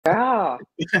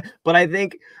But I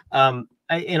think,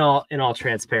 in all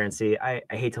transparency, I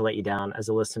hate to let you down as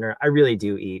a listener. I really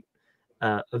do eat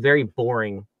a very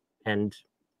boring and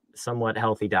somewhat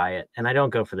healthy diet, and I don't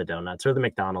go for the donuts or the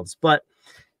McDonald's. But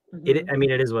Mhm. I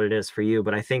mean, it is what it is for you.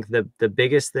 But I think the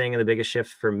biggest thing and the biggest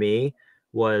shift for me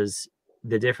was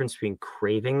the difference between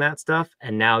craving that stuff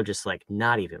and now just like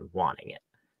not even wanting it.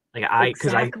 Like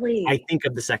because I Exactly. think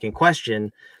of the second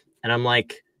question, and I'm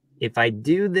like, if I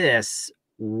do this,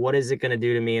 what is it going to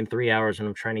do to me in 3 hours when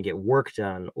I'm trying to get work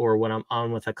done, or when I'm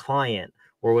on with a client,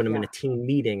 or when I'm in Yeah. a team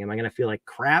meeting? Am I going to feel like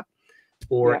crap,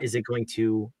 or Yeah. is it going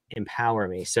to empower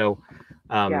me? So,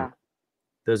 um, Yeah.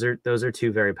 those are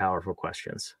two very powerful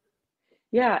questions.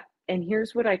 Yeah. And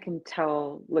here's what I can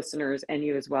tell listeners and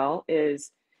you as well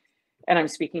is, and I'm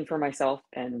speaking for myself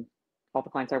and all the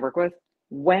clients I work with,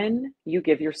 when you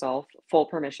give yourself full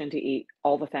permission to eat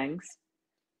all the things,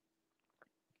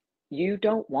 you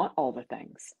don't want all the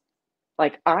things.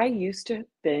 Like I used to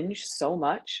binge so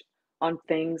much on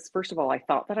things, first of all, I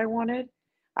thought that I wanted.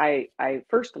 I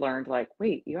first learned like,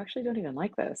 wait, you actually don't even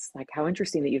like this. Like how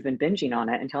interesting that you've been binging on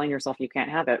it and telling yourself you can't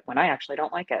have it when I actually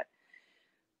don't like it.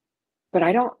 But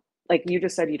I don't, like you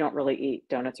just said, you don't really eat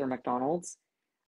donuts or McDonald's.